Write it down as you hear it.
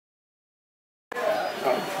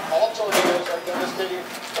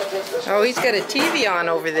Oh, he's got a TV on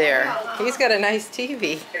over there. He's got a nice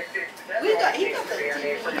TV.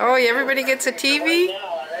 Oh, everybody gets a TV?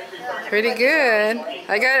 Pretty good.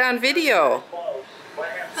 I got it on video.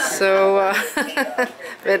 So,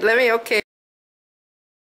 but let me, okay.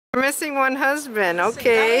 We're missing one husband,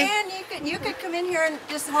 okay. Diane, you could come in here and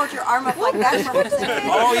just hold your arm up like that for a second.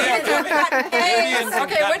 Oh, yeah.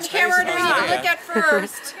 Okay, which camera do we need to look at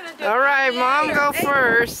first? All right, Mom, go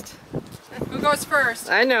first. Who goes first?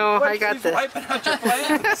 I know, I got this. Wiping out your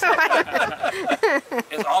plans?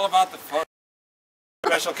 It's all about the photo.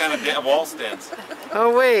 Special kind of wall stands.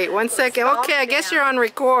 Oh, wait, 1 second. Okay, I guess you're on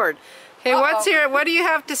record. Hey, what's here? What do you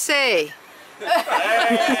have to say?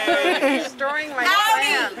 Hey! Storing my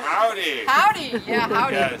Howdy! Howdy! Howdy! Yeah,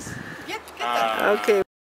 howdy. Yes. Get that. Okay.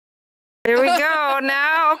 Here we go.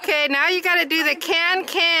 Now, okay, now you got to do the can.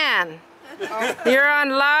 You're on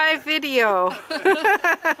live video.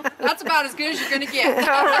 That's about as good as you're going to get.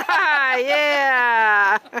 All right,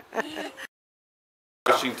 yeah.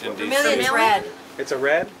 Washington, D.C. Million's red. It's a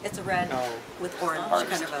red? It's a red with orange,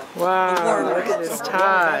 kind of a... Wow, look at this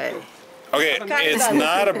tie. Okay, it's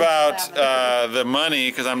not about the money,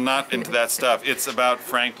 because I'm not into that stuff. It's about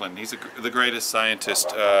Franklin. He's the greatest scientist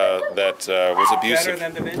that was abusive.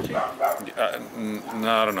 Better than Da Vinci?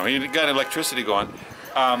 No, I don't know. He got electricity going.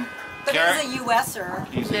 But he's a U.S.er.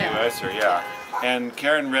 He's a U.S.er, yeah. And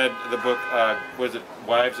Karen read the book, was it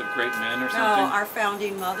Wives of Great Men or something? No, Our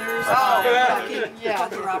Founding Mothers. Yeah.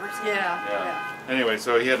 Robertson. Yeah. Anyway,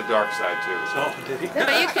 so he had a dark side too. So. Oh, did he?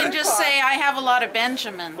 But you can just say, I have a lot of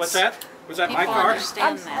Benjamins. What's that? Was that my People car?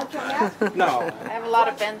 understand that. No. I have a lot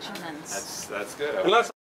of Benjamins. That's good. Unless